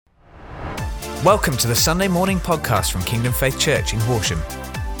Welcome to the Sunday morning podcast from Kingdom Faith Church in Horsham.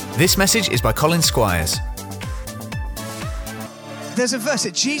 This message is by Colin Squires. There's a verse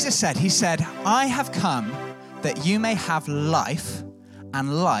that Jesus said, he said, I have come that you may have life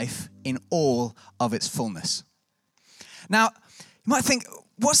and life in all of its fullness. Now, you might think,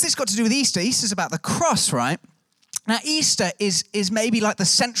 what's this got to do with Easter? Easter's about the cross, right? Now, Easter is maybe like the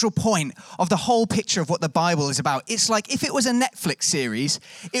central point of the whole picture of what the Bible is about. It's like if it was a Netflix series,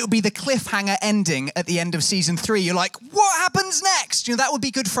 it would be the cliffhanger ending at the end of season 3. You're like, what happens next? You know, that would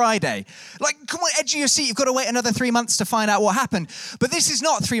be Good Friday. Like, come on, edge of your seat. You've got to wait another 3 months to find out what happened. But this is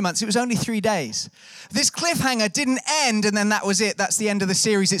not 3 months. It was only 3 days. This cliffhanger didn't end and then that was it. That's the end of the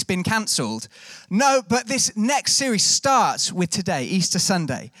series. It's been cancelled. No, but this next series starts with today, Easter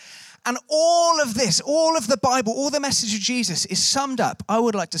Sunday. And all of this, all of the Bible, all the message of Jesus is summed up, I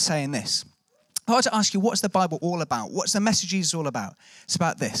would like to say, in this. I want to ask you, what's the Bible all about? What's the message of Jesus all about? It's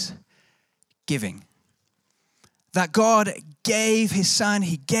about this, giving. That God gave his son,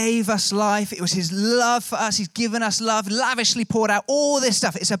 he gave us life. It was his love for us. He's given us love, lavishly poured out, all this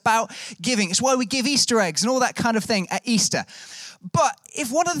stuff. It's about giving. It's why we give Easter eggs and all that kind of thing at Easter. But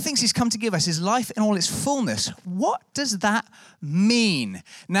if one of the things he's come to give us is life in all its fullness, what does that mean?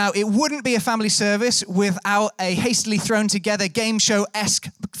 Now, it wouldn't be a family service without a hastily thrown together game show-esque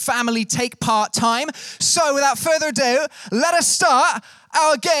family take part time. So without further ado, let us start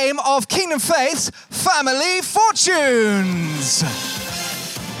our game of Kingdom Faith's Family Fortunes.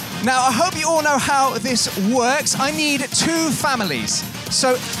 Now, I hope you all know how this works. I need 2 families.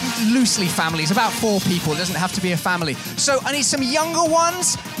 So, loosely families, about 4 people. It doesn't have to be a family. So, I need some younger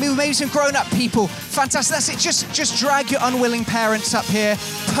ones, maybe some grown-up people. Fantastic. That's it. Just drag your unwilling parents up here.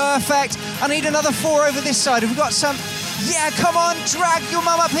 Perfect. I need another 4 over this side. Have we got some? Yeah, come on. Drag your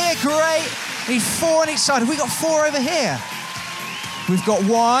mum up here. Great. I need 4 on each side. Have we got 4 over here? We've got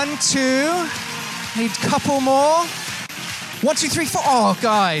 1, 2. Need a couple more. 1, 2, 3, 4. Oh,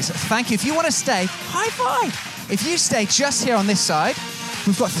 guys, thank you. If you want to stay, high five. If you stay just here on this side,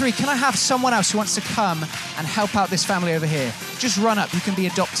 we've got 3. Can I have someone else who wants to come and help out this family over here? Just run up. You can be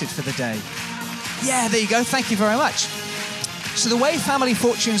adopted for the day. Yeah, there you go. Thank you very much. So the way Family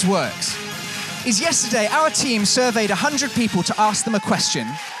Fortunes works is yesterday our team surveyed 100 people to ask them a question.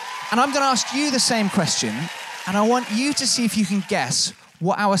 And I'm going to ask you the same question. And I want you to see if you can guess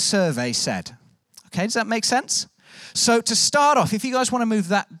what our survey said. Okay, does that make sense? So to start off, if you guys want to move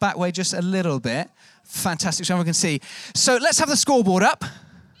that back way just a little bit, fantastic, so everyone can see. So let's have the scoreboard up.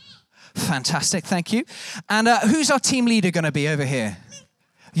 Fantastic, thank you. And who's our team leader going to be over here?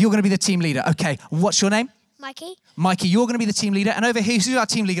 You're going to be the team leader. Okay, what's your name? Mikey. Mikey, you're going to be the team leader. And over here, who's our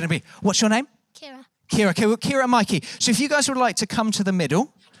team leader going to be? What's your name? Kira. Kira. Okay, well, Kira and Mikey. So if you guys would like to come to the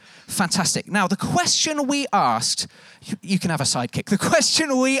middle, fantastic. Now, the question we asked, you can have a sidekick. The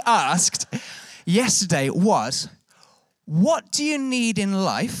question we asked yesterday was, what do you need in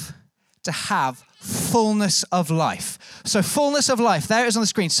life to have fullness of life? So fullness of life, there it is on the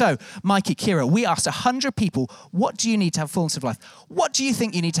screen. So Mikey, Kira, we asked 100 people, what do you need to have fullness of life? What do you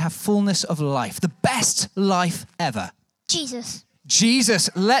think you need to have fullness of life? The best life ever? Jesus. Jesus.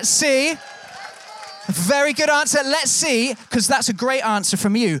 Let's see. Very good answer. Let's see, because that's a great answer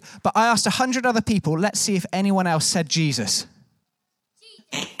from you. But I asked 100 other people. Let's see if anyone else said Jesus.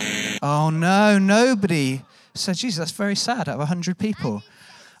 Oh, no, nobody said Jesus. That's very sad out of 100 people.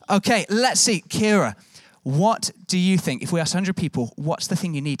 Okay, let's see. Kira, what do you think? If we ask 100 people, what's the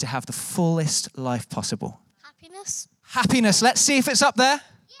thing you need to have the fullest life possible? Happiness. Happiness. Let's see if it's up there.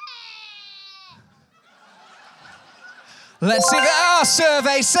 Yeah. Let's see. Our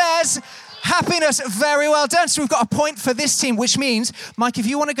survey says happiness. Very well done. So we've got a point for this team, which means, Mike, if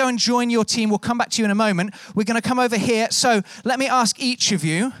you want to go and join your team, we'll come back to you in a moment. We're going to come over here. So let me ask each of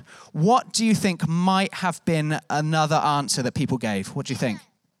you, what do you think might have been another answer that people gave? What do you think?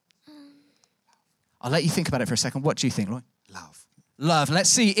 I'll let you think about it for a second. What do you think, Lloyd? Love. Love. Let's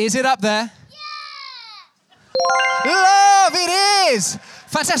see. Is it up there? Yeah! Love, it is.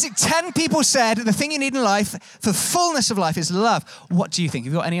 Fantastic. 10 people said the thing you need in life for fullness of life is love. What do you think?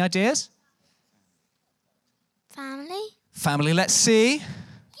 Have you got any ideas? Family. Family, let's see.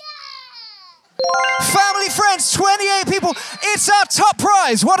 Family, friends, 28 people. It's our top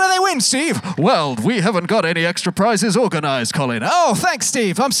prize. What do they win, Steve? Well, we haven't got any extra prizes organized, Colin. Oh, thanks,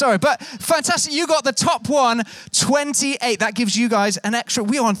 Steve. I'm sorry, but fantastic. You got the top one, 28. That gives you guys an extra.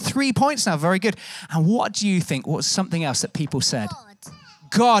 We're on 3 points now. Very good. And what do you think? What's something else that people said?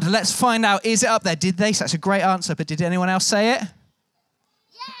 God. Let's find out. Is it up there? Did they? That's a great answer, but did anyone else say it?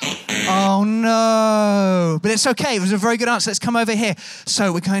 Oh, no. But it's okay. It was a very good answer. Let's come over here.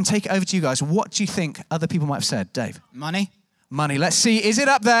 So we're going to take it over to you guys. What do you think other people might have said? Dave? Money. Money. Let's see. Is it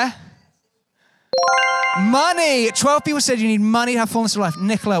up there? Money. 12 people said you need money to have fullness of life.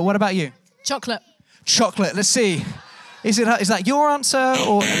 Nicola, what about you? Chocolate. Chocolate. Let's see. Is that your answer?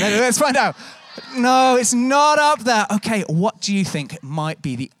 Or let's find out. No, it's not up there. Okay, what do you think might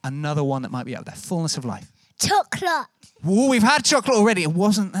be another one that might be up there? Fullness of life. Chocolate. Ooh, we've had chocolate already. It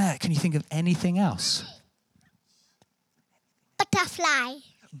wasn't there. Can you think of anything else? Butterfly.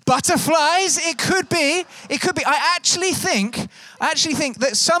 Butterflies, it could be. I actually think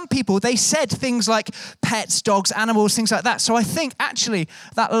that some people, they said things like pets, dogs, animals, things like that. So I think actually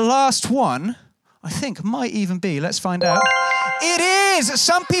that last one, might even be. Let's find out. It is.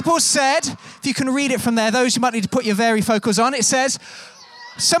 Some people said, if you can read it from there, those you might need to put your varifocals on, it says,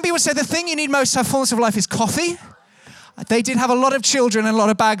 some people said the thing you need most to have fullness of life is coffee. They did have a lot of children and a lot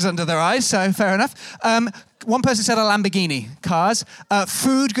of bags under their eyes, so fair enough. One person said a Lamborghini, cars.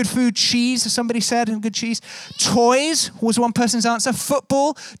 Food, good food. Cheese, somebody said, good cheese. Toys was one person's answer.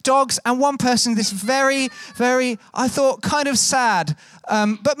 Football, dogs, and one person, this very, very, I thought, kind of sad,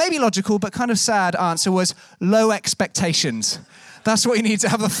 but maybe logical, but kind of sad answer was low expectations. That's what you need to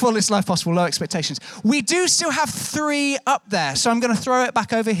have the fullest life possible, low expectations. We do still have 3 up there, so I'm going to throw it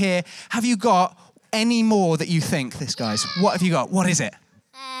back over here. Have you got any more that you think, guys? What have you got? What is it?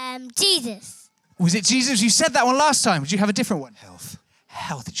 Jesus. Was it Jesus? You said that one last time. Did you have a different one? Health.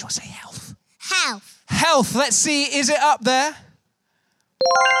 Did you want to say health? Health. Let's see. Is it up there?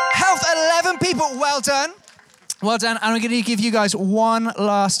 Health. 11 people. Well done. And I'm going to give you guys one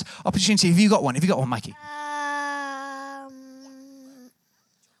last opportunity. Have you got one? Mikey?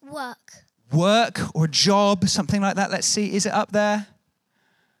 Work or job, something like that. Let's see. Is it up there?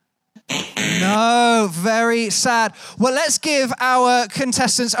 No, very sad. Well, let's give our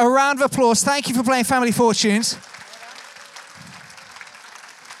contestants a round of applause. Thank you for playing Family Fortunes.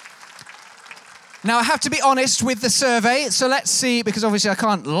 Now, I have to be honest with the survey, so let's see, because obviously I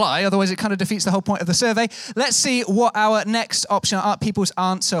can't lie, otherwise it kind of defeats the whole point of the survey. Let's see what our next option, people's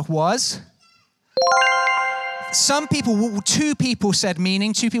answer was. Some people, 2 people said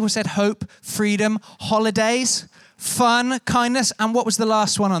meaning, 2 people said hope, freedom, holidays, fun, kindness, and what was the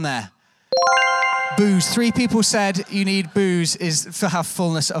last one on there? Booze. 3 people said you need booze is to have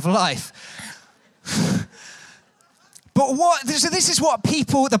fullness of life. But so this is what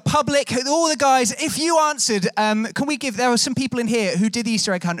people, the public, all the guys, if you answered, there were some people in here who did the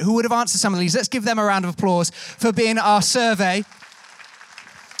Easter egg hunt who would have answered some of these. Let's give them a round of applause for being our survey.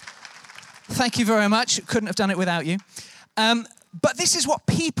 Thank you very much. Couldn't have done it without you. But this is what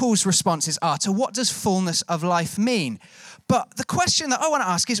people's responses are to what does fullness of life mean. But the question that I want to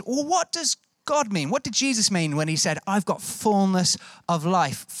ask is, well, what does God mean? What did Jesus mean when he said, I've got fullness of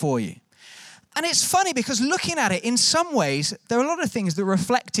life for you? And it's funny because looking at it, in some ways, there are a lot of things that are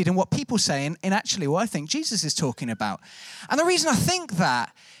reflected in what people say in actually what I think Jesus is talking about. And the reason I think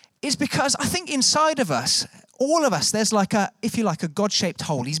that is because I think inside of us, all of us, there's like a God-shaped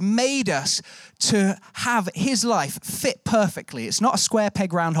hole. He's made us to have his life fit perfectly. It's not a square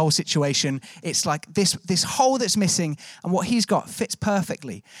peg round hole situation. It's like this hole that's missing, and what he's got fits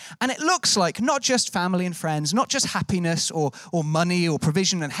perfectly. And it looks like not just family and friends, not just happiness or money or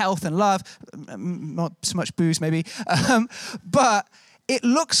provision and health and love, not so much booze maybe, but it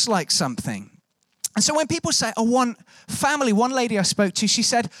looks like something. And so when people say, I want family, one lady I spoke to, she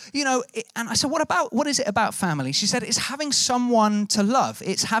said, and I said, what is it about family? She said, it's having someone to love.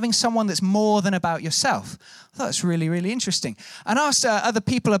 It's having someone that's more than about yourself. I thought that's really, really interesting. And I asked other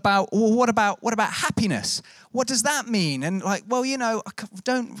people about, well, what about happiness? What does that mean? And I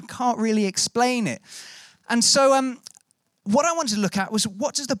can't really explain it. And so what I wanted to look at was,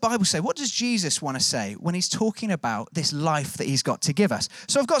 what does the Bible say? What does Jesus want to say when he's talking about this life that he's got to give us?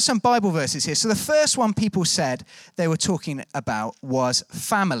 So I've got some Bible verses here. So the first one people said they were talking about was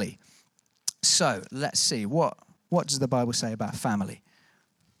family. So let's see, what does the Bible say about family?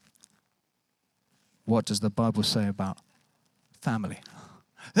 What does the Bible say about family?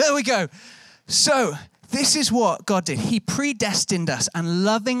 There we go. So this is what God did. He predestined us and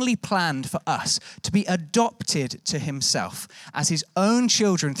lovingly planned for us to be adopted to himself as his own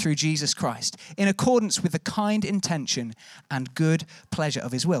children through Jesus Christ, in accordance with the kind intention and good pleasure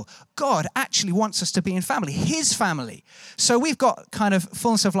of his will. God actually wants us to be in family, his family. So we've got kind of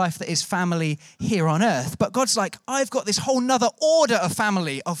fullness of life that is family here on earth, but God's like, I've got this whole nother order of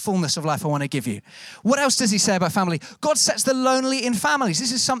family, of fullness of life I want to give you. What else does he say about family? God sets the lonely in families.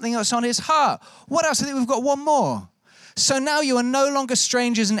 This is something that's on his heart. What else? I think we've got one more. So now you are no longer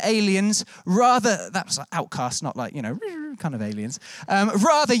strangers and aliens. Rather, that's outcasts, not like, kind of aliens.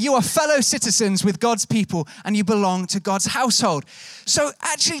 Rather, you are fellow citizens with God's people and you belong to God's household. So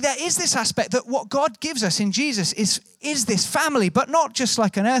actually, there is this aspect that what God gives us in Jesus is this family, but not just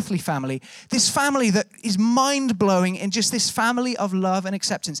like an earthly family. This family that is mind-blowing in just this family of love and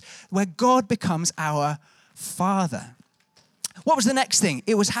acceptance where God becomes our Father. What was the next thing?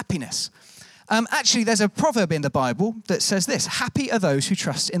 It was happiness. Actually, there's a proverb in the Bible that says this: happy are those who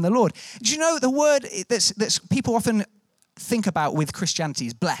trust in the Lord. Do you know the word that's people often think about with Christianity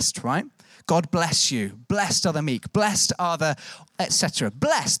is blessed, right? God bless you. Blessed are the meek. Blessed are the etc.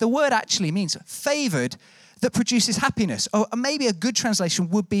 Blessed, the word actually means favored that produces happiness. Or maybe a good translation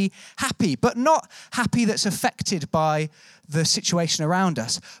would be happy, but not happy that's affected by the situation around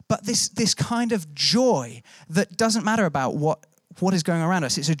us, but this kind of joy that doesn't matter about what is going around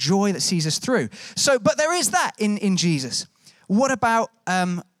us. It's a joy that sees us through. So, but there is that in Jesus. What about,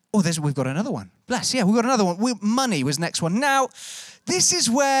 we've got another one. Bless, yeah, we've got another one. Money was next one. Now, this is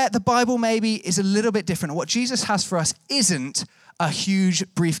where the Bible maybe is a little bit different. What Jesus has for us isn't a huge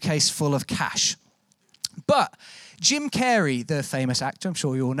briefcase full of cash. But Jim Carrey, the famous actor, I'm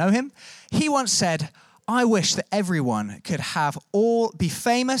sure you all know him, he once said, I wish that everyone could be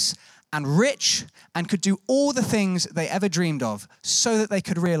famous and rich and could do all the things they ever dreamed of so that they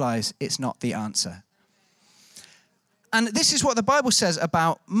could realize it's not the answer. And this is what the Bible says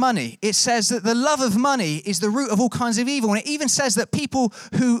about money. It says that the love of money is the root of all kinds of evil. And it even says that people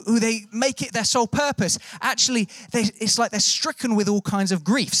who they make it their sole purpose, actually, it's like they're stricken with all kinds of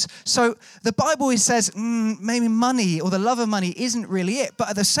griefs. So the Bible says maybe money or the love of money isn't really it. But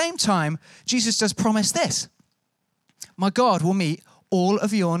at the same time, Jesus does promise this: my God will meet all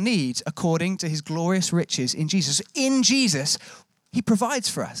of your needs according to his glorious riches in Jesus. In Jesus, he provides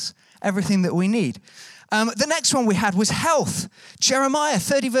for us everything that we need. The next one we had was health. Jeremiah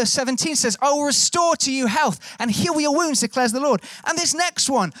 30 verse 17 says, I will restore to you health and heal your wounds, declares the Lord. And this next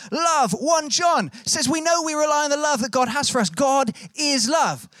one, love, 1 John, says we know we rely on the love that God has for us. God is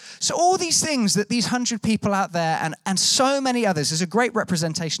love. So all these things that these 100 people out there and so many others, as a great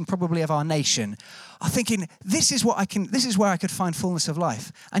representation probably of our nation, are thinking, this is where I could find fullness of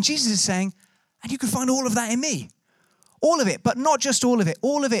life. And Jesus is saying, and you can find all of that in me. All of it, but not just all of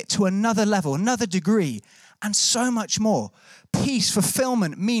it to another level, another degree, and so much more. Peace,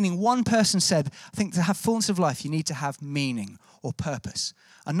 fulfillment, meaning. One person said, I think to have fullness of life, you need to have meaning or purpose.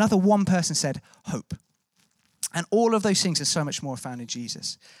 Another one person said, hope. And all of those things and so much more are found in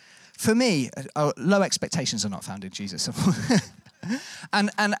Jesus. For me, low expectations are not found in Jesus.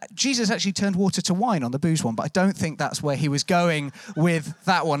 And Jesus actually turned water to wine on the booze one, but I don't think that's where he was going with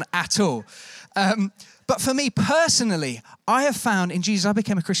that one at all. But for me personally, I have found in Jesus, I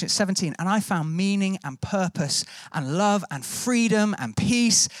became a Christian at 17, and I found meaning and purpose and love and freedom and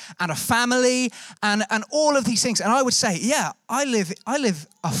peace and a family and all of these things. And I would say, yeah, I live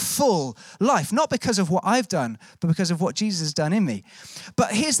a full life, not because of what I've done, but because of what Jesus has done in me.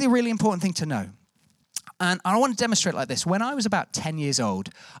 But here's the really important thing to know. And I want to demonstrate like this. When I was about 10 years old,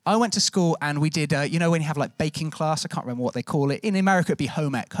 I went to school and we did, when you have like baking class, I can't remember what they call it. In America, it'd be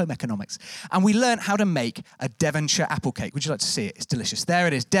home economics. And we learned how to make a Devonshire apple cake. Would you like to see it? It's delicious. There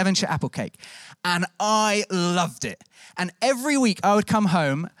it is, Devonshire apple cake. And I loved it. And every week I would come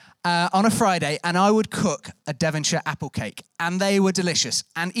home on a Friday and I would cook a Devonshire apple cake. And they were delicious.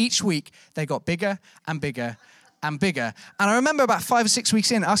 And each week they got bigger and bigger and bigger. And I remember about 5 or 6 weeks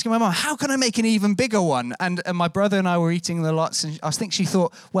in asking my mum, how can I make an even bigger one? And my brother and I were eating the lots, and I think she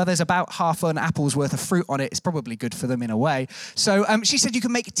thought, well, there's about half an apple's worth of fruit on it. It's probably good for them in a way. So she said you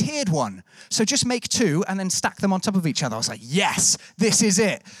can make a tiered one. So just make 2 and then stack them on top of each other. I was like, yes, this is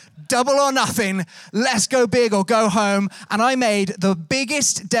it. Double or nothing. Let's go big or go home. And I made the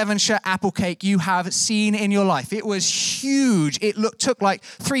biggest Devonshire apple cake you have seen in your life. It was huge. It took like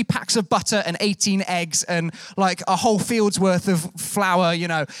 3 packs of butter and 18 eggs and like a whole field's worth of flour,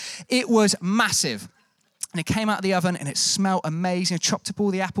 It was massive. And it came out of the oven and it smelled amazing. I chopped up all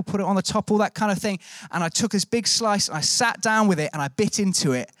the apple, put it on the top, all that kind of thing. And I took this big slice and I sat down with it and I bit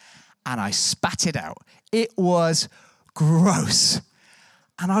into it and I spat it out. It was gross.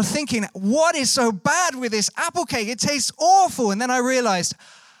 And I was thinking, what is so bad with this apple cake? It tastes awful. And then I realized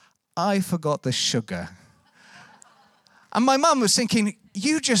I forgot the sugar. And my mum was thinking,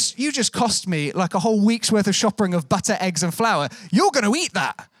 you just cost me like a whole week's worth of shopping of butter, eggs, and flour. You're going to eat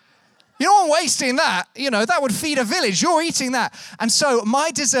that. You don't want wasting that. That would feed a village. You're eating that. And so my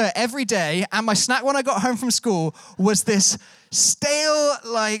dessert every day and my snack when I got home from school was this stale,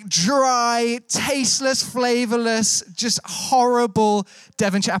 like dry, tasteless, flavorless, just horrible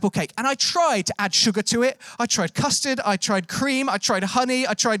Devonshire apple cake. And I tried to add sugar to it. I tried custard, I tried cream, I tried honey,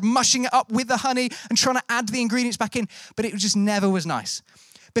 I tried mushing it up with the honey and trying to add the ingredients back in, but it just never was nice.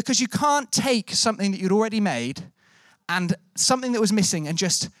 Because you can't take something that you'd already made and something that was missing and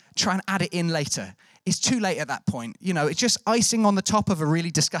just try and add it in later. It's too late at that point. You know, it's just icing on the top of a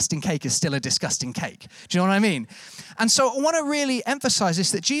really disgusting cake is still a disgusting cake. Do you know what I mean? And so I want to really emphasize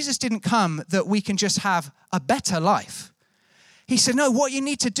this, that Jesus didn't come that we can just have a better life. He said, no, what you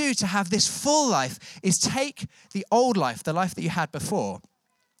need to do to have this full life is take the old life, the life that you had before,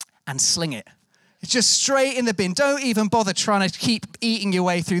 and sling it. It's just straight in the bin. Don't even bother trying to keep eating your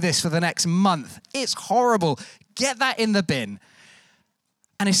way through this for the next month. It's horrible. Get that in the bin.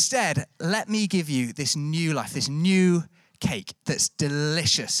 And instead, let me give you this new life, this new cake that's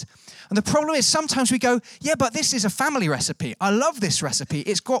delicious. And the problem is sometimes we go, yeah, but this is a family recipe. I love this recipe.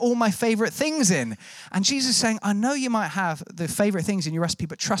 It's got all my favorite things in. And Jesus is saying, I know you might have the favorite things in your recipe,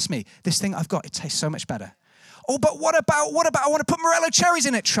 but trust me, this thing I've got, it tastes so much better. Oh, but what about, I want to put Morello cherries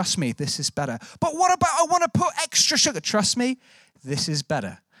in it. Trust me, this is better. But what about, I want to put extra sugar. Trust me, this is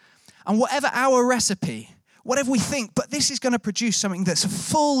better. And whatever our recipe, whatever we think, but this is going to produce something that's a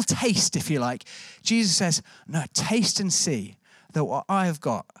full taste, if you like. Jesus says, no, taste and see that what I have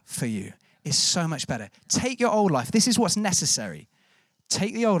got for you is so much better. Take your old life. This is what's necessary.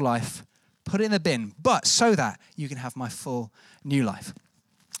 Take the old life, put it in the bin, but so that you can have my full new life.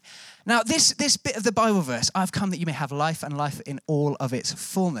 Now, this bit of the Bible verse, I've come that you may have life and life in all of its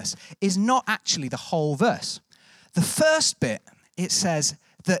fullness, is not actually the whole verse. The first bit, it says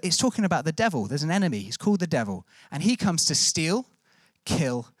that it's talking about the devil. There's an enemy. He's called the devil. And he comes to steal,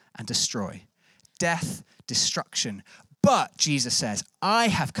 kill, and destroy. Death, destruction. But Jesus says, I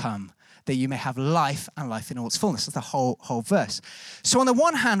have come that you may have life and life in all its fullness. That's the whole verse. So on the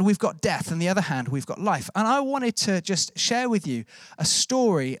one hand, we've got death. On the other hand, we've got life. And I wanted to just share with you a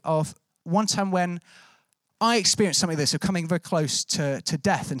story of one time when I experienced something like this, of coming very close to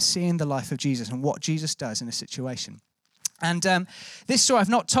death and seeing the life of Jesus and what Jesus does in a situation. And this story, I've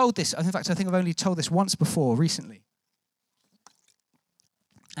not told this. In fact, I think I've only told this once before, recently.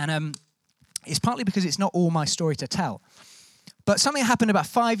 And it's partly because it's not all my story to tell. But something happened about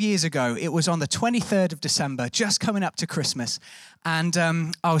 5 years ago. It was on the 23rd of December, just coming up to Christmas. And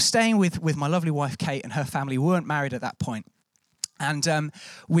I was staying with my lovely wife, Kate, and her family. We weren't married at that point. And I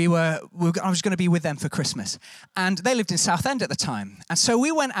was going to be with them for Christmas. And they lived in Southend at the time. And so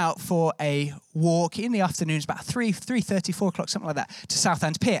we went out for a walk in the afternoons, about 3:30, 4 o'clock, something like that, to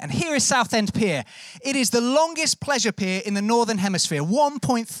Southend Pier. And here is Southend Pier. It is the longest pleasure pier in the Northern Hemisphere,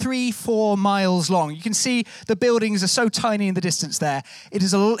 1.34 miles long. You can see the buildings are so tiny in the distance there.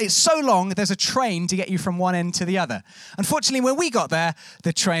 It's so long, there's a train to get you from one end to the other. Unfortunately, when we got there,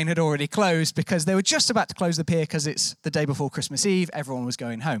 the train had already closed because they were just about to close the pier because it's the day before Christmas Eve. Everyone was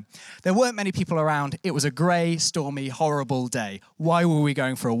going home. There weren't many people around. It was a grey, stormy, horrible day. Why were we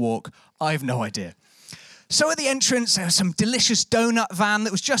going for a walk? I've no idea. So at the entrance, there was some delicious donut van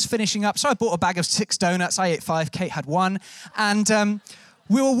that was just finishing up. So I bought a bag of 6 donuts. I ate 5. Kate had 1. And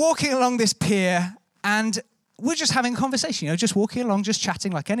we were walking along this pier, and we're just having a conversation, just walking along, just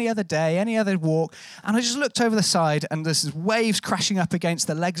chatting like any other day, any other walk. And I just looked over the side, and there's waves crashing up against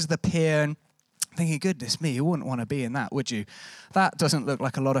the legs of the pier, and thinking, goodness me, you wouldn't want to be in that, would you? That doesn't look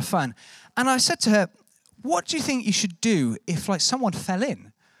like a lot of fun. And I said to her, what do you think you should do if someone fell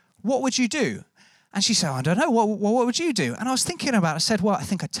in? What would you do? And she said, I don't know, what would you do? And I was thinking about it. I said, well, I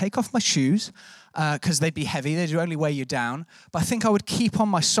think I'd take off my shoes because they'd be heavy. They'd only weigh you down. But I think I would keep on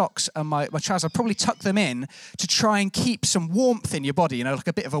my socks and my trousers. I'd probably tuck them in to try and keep some warmth in your body, like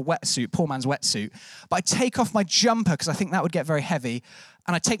a bit of a wetsuit, poor man's wetsuit. But I'd take off my jumper because I think that would get very heavy.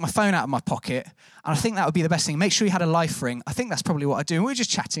 And I'd take my phone out of my pocket, and I think that would be the best thing. Make sure you had a life ring. I think that's probably what I'd do. And we were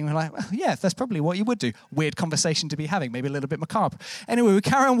just chatting. We're like, well, yeah, that's probably what you would do. Weird conversation to be having, maybe a little bit macabre. Anyway, we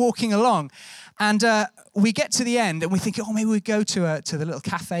carry on walking along, and we get to the end, and we think, oh, maybe we'd go to the little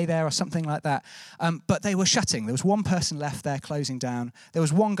cafe there or something like that. But they were shutting. There was one person left there closing down. There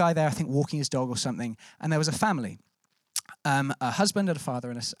was one guy there, I think, walking his dog or something, and there was a family, a husband and a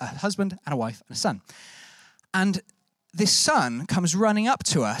father, and a husband and a wife and a son. And this son comes running up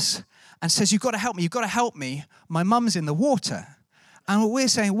to us and says, you've got to help me. My mum's in the water. And we're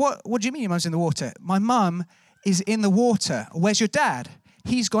saying, what do you mean your mum's in the water? My mum is in the water. Where's your dad?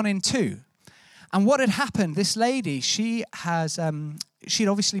 He's gone in too. And what had happened, this lady, she'd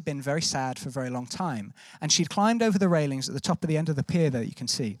obviously been very sad for a very long time. And she'd climbed over the railings at the top of the end of the pier there that you can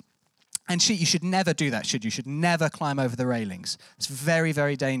see. And you should never do that, should you? You should never climb over the railings. It's very,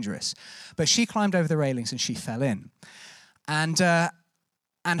 very dangerous. But she climbed over the railings and she fell in.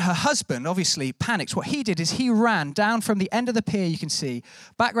 And her husband obviously panicked. What he did is he ran down from the end of the pier, you can see.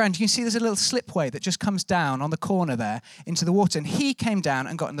 Background, you can see there's a little slipway that just comes down on the corner there into the water. And he came down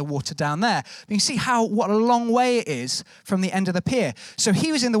and got in the water down there. But you can see what a long way it is from the end of the pier. So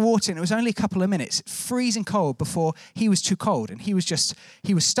he was in the water and it was only a couple of minutes, freezing cold before he was too cold. And he was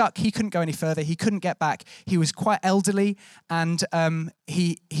stuck. He couldn't go any further. He couldn't get back. He was quite elderly and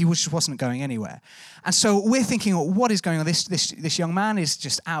he just wasn't going anywhere. And so we're thinking, what is going on? This young man is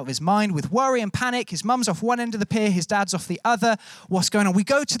just out of his mind with worry and panic. His mum's off one end of the pier, his dad's off the other. What's going on? We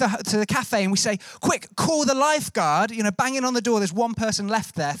go to the cafe and we say, quick, call the lifeguard. Banging on the door. There's one person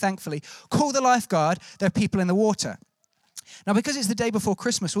left there, thankfully. Call the lifeguard. There are people in the water. Now, because it's the day before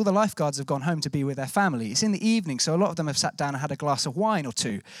Christmas, all the lifeguards have gone home to be with their family. It's in the evening, so a lot of them have sat down and had a glass of wine or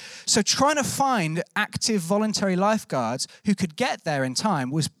two. So trying to find active voluntary lifeguards who could get there in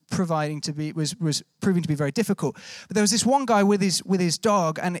time was proving to be very difficult. But there was this one guy with his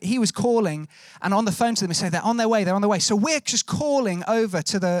dog, and he was calling and on the phone to them and saying they're on their way. So we're just calling over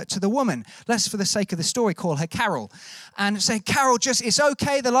to the woman. Let's, for the sake of the story, call her Carol, and say, Carol, it's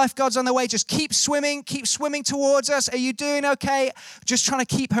okay. The lifeguard's on their way. Just keep swimming towards us. Are you doing okay? Just trying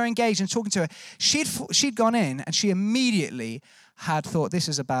to keep her engaged and talking to her. She'd gone in and she immediately had thought, this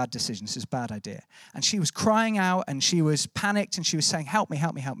is a bad decision, this is a bad idea. And she was crying out and she was panicked and she was saying, help me,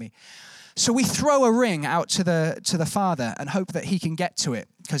 help me, help me. So we throw a ring out to the father and hope that he can get to it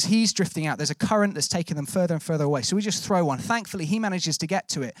because he's drifting out. There's a current that's taking them further and further away. So we just throw one. Thankfully, he manages to get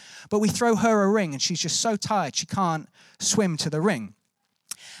to it. But we throw her a ring and she's just so tired she can't swim to the ring.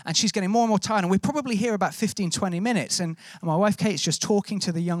 And she's getting more and more tired. And we're probably here about 15, 20 minutes. And my wife, Kate's just talking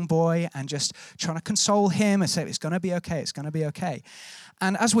to the young boy and just trying to console him and say, it's going to be okay, it's going to be okay.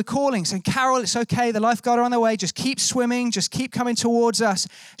 And as we're calling, saying, Carol, it's okay, the lifeguard are on their way, just keep swimming, just keep coming towards us.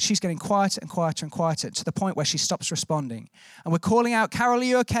 She's getting quieter and quieter and quieter to the point where she stops responding. And we're calling out, Carol, are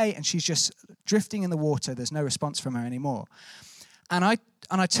you okay? And she's just drifting in the water. There's no response from her anymore. And I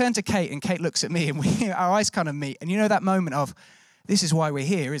turn to Kate, and Kate looks at me, and our eyes kind of meet. And you know that moment of, this is why we're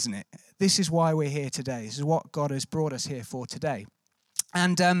here, isn't it? This is why we're here today. This is what God has brought us here for today.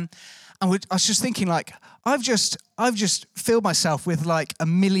 And I was just thinking, I've just filled myself with 1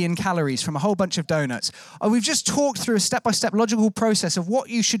 million calories from a whole bunch of donuts. We've just talked through a step-by-step logical process of what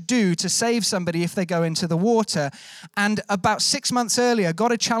you should do to save somebody if they go into the water. And about 6 months earlier,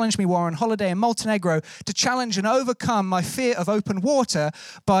 God had challenged me while on holiday in Montenegro to challenge and overcome my fear of open water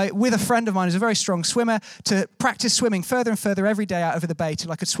with a friend of mine who's a very strong swimmer, to practice swimming further and further every day out over the bay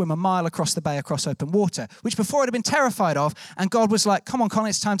till I could swim a mile across the bay across open water, which before I'd have been terrified of. And God was like, come on, Colin,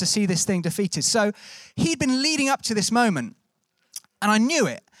 it's time to see this thing defeated. So he'd been leading up to this moment, and I knew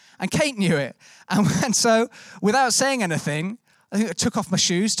it, and Kate knew it, and so without saying anything, I think I took off my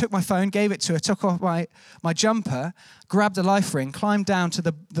shoes, took my phone, gave it to her, took off my jumper, grabbed a life ring, climbed down to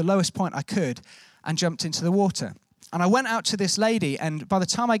the lowest point I could, and jumped into the water. And I went out to this lady, and by the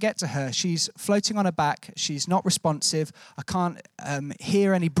time I get to her, she's floating on her back, she's not responsive, I can't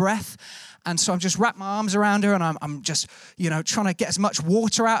hear any breath. And so I'm just wrapped my arms around her, and I'm just, trying to get as much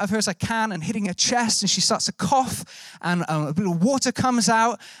water out of her as I can and hitting her chest, and she starts to cough, and a little water comes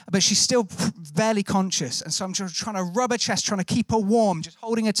out, but she's still barely conscious. And so I'm just trying to rub her chest, trying to keep her warm, just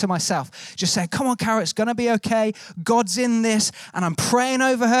holding her to myself, just saying, come on, Carol, it's going to be okay. God's in this. And I'm praying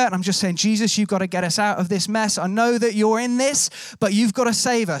over her, and I'm just saying, Jesus, you've got to get us out of this mess. I know that you're in this, but you've got to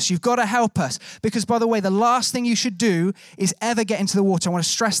save us. You've got to help us. Because, by the way, the last thing you should do is ever get into the water. I want to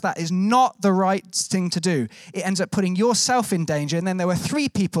stress that is not the right thing to do. It ends up putting yourself in danger, and then there were 3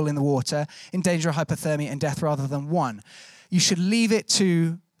 people in the water in danger of hypothermia and death rather than 1. You should leave it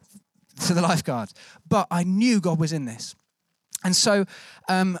to the lifeguard. But I knew God was in this. And so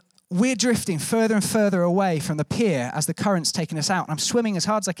we're drifting further and further away from the pier as the current's taking us out. And I'm swimming as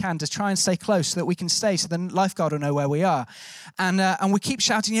hard as I can to try and stay close so that we can stay, so the lifeguard will know where we are. And we keep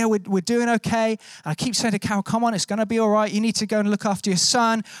shouting, yeah, we're doing okay. And I keep saying to Carol, come on, it's going to be all right. You need to go and look after your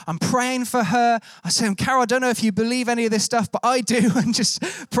son. I'm praying for her. I say, Carol, I don't know if you believe any of this stuff, but I do. And just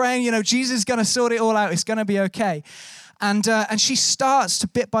praying, Jesus is going to sort it all out. It's going to be okay. And she starts to,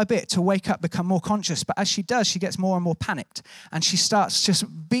 bit by bit, to wake up, become more conscious. But as she does, she gets more and more panicked. And she starts just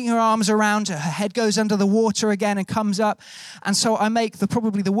beating her arms around. Her head goes under the water again and comes up. And so I make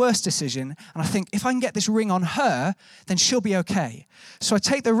probably the worst decision. And I think, if I can get this ring on her, then she'll be okay. So I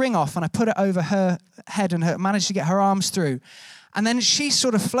take the ring off and I put it over her head and manage to get her arms through. And then she's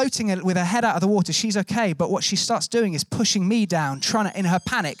sort of floating with her head out of the water. She's okay, but what she starts doing is pushing me down, in her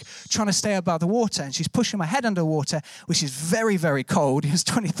panic, trying to stay above the water. And she's pushing my head under water, which is very, very cold. It was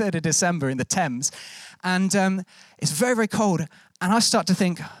 23rd of December in the Thames. And it's very, very cold. And I start to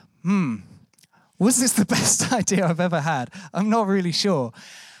think, Was this the best idea I've ever had? I'm not really sure.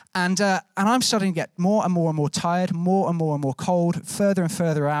 And I'm starting to get more and more tired, more and more cold, further and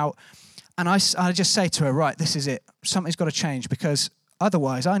further out. And I just say to her, right, this is it. Something's got to change because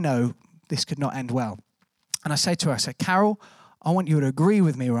otherwise I know this could not end well. And I say to her, I say, Carol, I want you to agree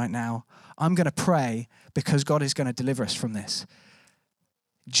with me right now. I'm going to pray because God is going to deliver us from this.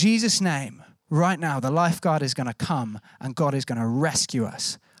 Jesus' name, right now, the lifeguard is going to come and God is going to rescue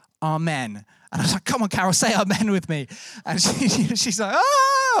us. Amen. And I was like, come on, Carol, say amen with me. And she's like,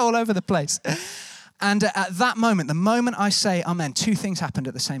 all over the place. And at that moment, the moment I say amen, two things happened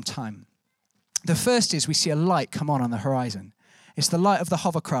at the same time. The first is we see a light come on the horizon. It's the light of the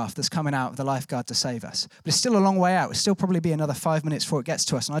hovercraft that's coming out of the lifeguard to save us. But it's still a long way out. It'll still probably be another 5 minutes before it gets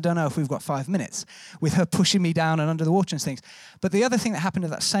to us. And I don't know if we've got 5 minutes with her pushing me down and under the water and things. But the other thing that happened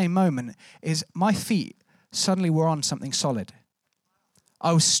at that same moment is my feet suddenly were on something solid.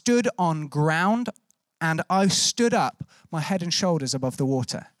 I was stood on ground and I stood up, my head and shoulders above the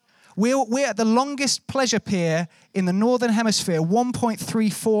water. We're at the longest pleasure pier in the Northern Hemisphere,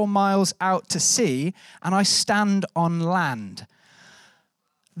 1.34 miles out to sea, and I stand on land.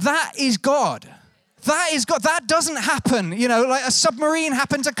 That is God. That is God. That doesn't happen. Like a submarine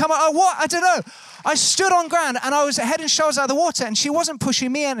happened to come out. Oh, what? I don't know. I stood on ground and I was head and shoulders out of the water and she wasn't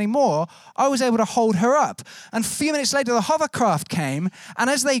pushing me anymore. I was able to hold her up. And a few minutes later, the hovercraft came.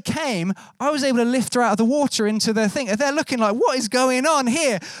 And as they came, I was able to lift her out of the water into their thing. They're looking like, what is going on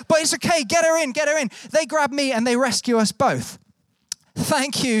here? But it's okay. Get her in. Get her in. They grab me and they rescue us both.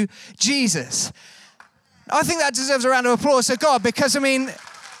 Thank you, Jesus. I think that deserves a round of applause to God because,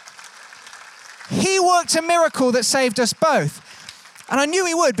 He worked a miracle that saved us both. And I knew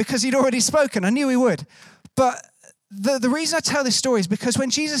he would because he'd already spoken. I knew he would. But the reason I tell this story is because when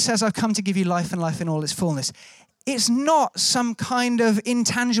Jesus says, I've come to give you life and life in all its fullness, it's not some kind of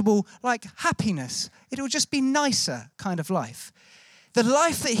intangible, like happiness. It will just be nicer kind of life. The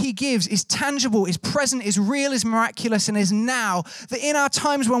life that he gives is tangible, is present, is real, is miraculous, and is now. That in our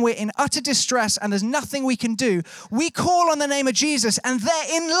times when we're in utter distress and there's nothing we can do, we call on the name of Jesus, and there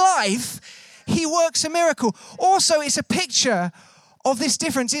in life, he works a miracle. Also, it's a picture of this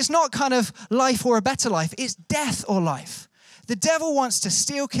difference. It's not kind of life or a better life. It's death or life. The devil wants to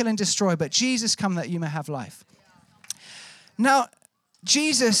steal, kill, and destroy, but Jesus come that you may have life. Now,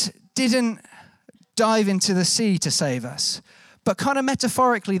 Jesus didn't dive into the sea to save us, but kind of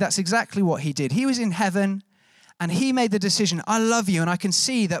metaphorically, that's exactly what he did. He was in heaven, and he made the decision, I love you, and I can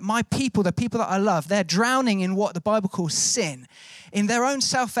see that my people, the people that I love, they're drowning in what the Bible calls sin. In their own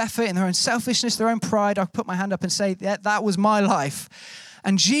self-effort, in their own selfishness, their own pride. I put my hand up and say, that was my life.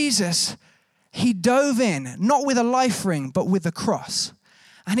 And Jesus, he dove in, not with a life ring, but with the cross.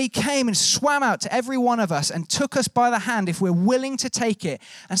 And he came and swam out to every one of us and took us by the hand if we're willing to take it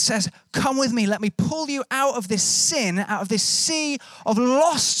and says, come with me, let me pull you out of this sin, out of this sea of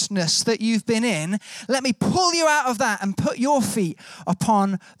lostness that you've been in. Let me pull you out of that and put your feet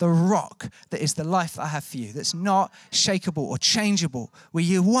upon the rock that is the life that I have for you, that's not shakeable or changeable, where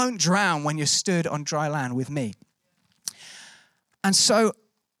you won't drown when you're stood on dry land with me. And so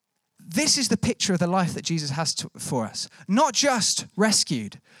this is the picture of the life that Jesus has for us. Not just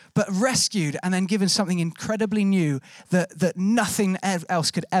rescued, but rescued and then given something incredibly new that nothing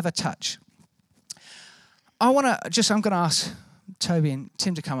else could ever touch. I'm going to ask Toby and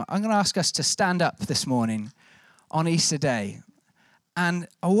Tim to come up. I'm going to ask us to stand up this morning on Easter Day. And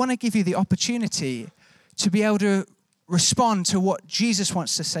I want to give you the opportunity to be able to respond to what Jesus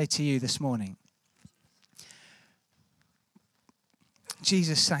wants to say to you this morning.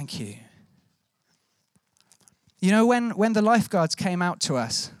 Jesus, thank you. You know, when the lifeguards came out to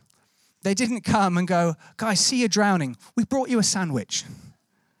us, they didn't come and go, guys, see you're drowning. We brought you a sandwich.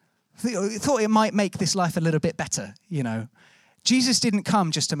 Thought it might make this life a little bit better, you know. Jesus didn't come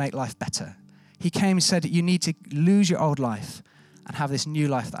just to make life better. He came and said, you need to lose your old life and have this new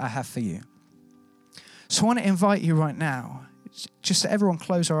life that I have for you. So I want to invite you right now, just so everyone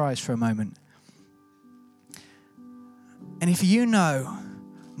close our eyes for a moment. And if you know,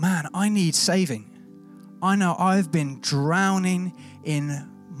 man, I need saving. I know I've been drowning in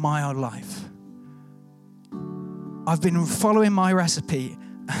my own life. I've been following my recipe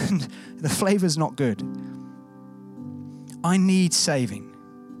and the flavor's not good. I need saving.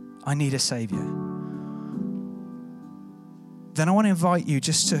 I need a savior. Then I want to invite you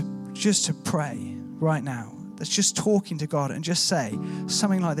just to pray right now. That's just talking to God and just say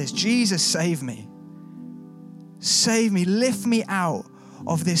something like this. Jesus, save me. Save me, lift me out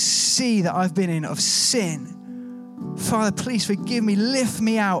of this sea that I've been in of sin. Father, please forgive me, lift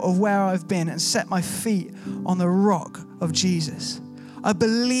me out of where I've been and set my feet on the rock of Jesus. I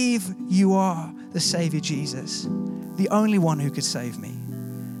believe you are the Savior Jesus, the only one who could save me.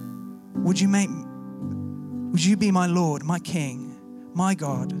 Would you be my Lord, my King, my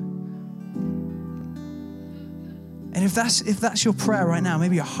God? And if that's your prayer right now,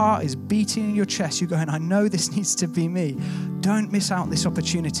 maybe your heart is beating in your chest, you're going, I know this needs to be me. Don't miss out on this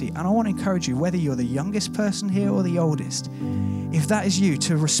opportunity. And I want to encourage you, whether you're the youngest person here or the oldest, if that is you,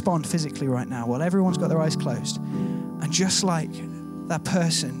 to respond physically right now while everyone's got their eyes closed. And just like that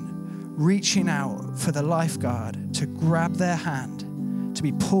person reaching out for the lifeguard to grab their hand, to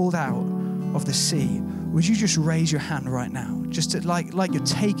be pulled out of the sea, would you just raise your hand right now? Just like you're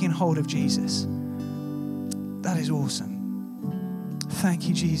taking hold of Jesus. That is awesome. Thank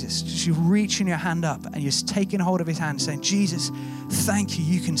you, Jesus. Just you reaching your hand up and you're taking hold of his hand saying, Jesus, thank you,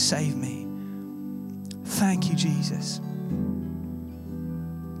 you can save me. Thank you, Jesus.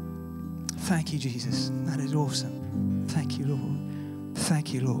 Thank you, Jesus. That is awesome. Thank you, Lord.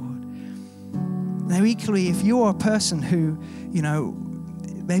 Thank you, Lord. Now, equally, if you are a person who,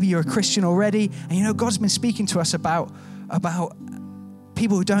 maybe you're a Christian already, and God's been speaking to us about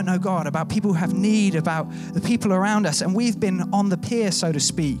people who don't know God, about people who have need, about the people around us, and we've been on the pier, so to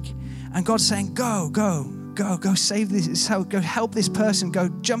speak, and God's saying, go save this, go help this person, go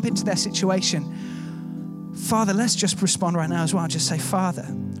jump into their situation. Father, let's just respond right now as well. Just say, Father,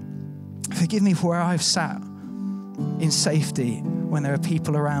 forgive me for where I've sat in safety when there are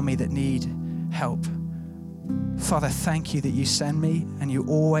people around me that need help. Father, thank you that you send me and you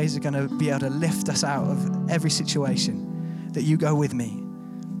always are going to be able to lift us out of every situation, that you go with me.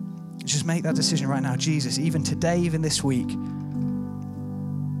 Just make that decision right now. Jesus, even today, even this week,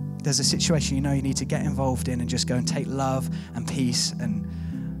 there's a situation you need to get involved in and just go and take love and peace and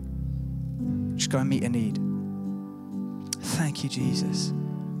just go and meet a need. Thank you, Jesus.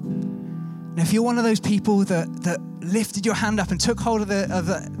 Now, if you're one of those people that lifted your hand up and took hold of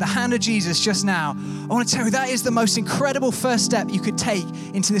the hand of Jesus just now, I want to tell you that is the most incredible first step you could take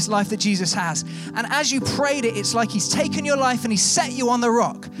into this life that Jesus has. And as you prayed it, it's like he's taken your life and he's set you on the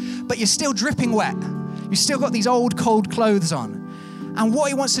rock, but you're still dripping wet. You've still got these old, cold clothes on. And what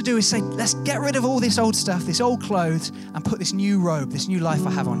he wants to do is say, let's get rid of all this old stuff, this old clothes, and put this new robe, this new life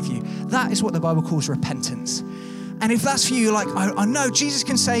I have on for you. That is what the Bible calls repentance. And if that's for you, like, I know Jesus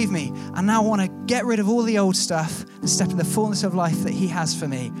can save me, and now I want to get rid of all the old stuff and step in the fullness of life that he has for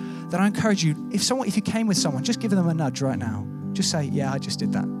me, then I encourage you, if you came with someone, just give them a nudge right now. Just say, yeah, I just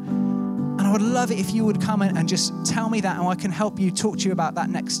did that. And I would love it if you would come in and just tell me that, and I can help you, talk to you about that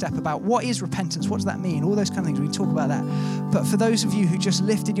next step, about what is repentance, what does that mean, all those kind of things. We can talk about that. But for those of you who just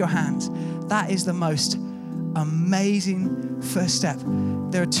lifted your hands, that is the most amazing first step.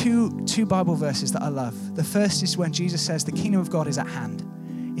 There are two Bible verses that I love. The first is when Jesus says the kingdom of God is at hand.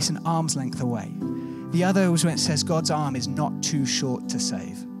 It's an arm's length away. The other was when it says God's arm is not too short to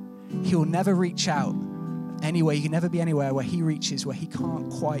save. He'll never reach out anywhere. You can never be anywhere where he reaches where he can't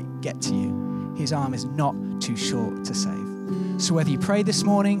quite get to you. His arm is not too short to save. So whether you pray this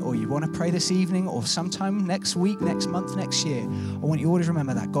morning or you want to pray this evening or sometime next week, next month, next year, I want you always to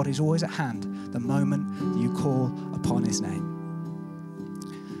remember that God is always at hand the moment that you call upon his name.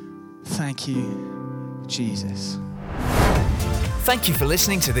 Thank you, Jesus. Thank you for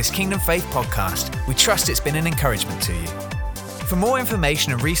listening to this Kingdom Faith podcast. We trust it's been an encouragement to you. For more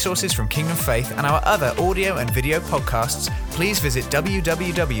information and resources from Kingdom Faith and our other audio and video podcasts, please visit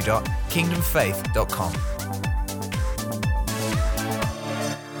www.kingdomfaith.com.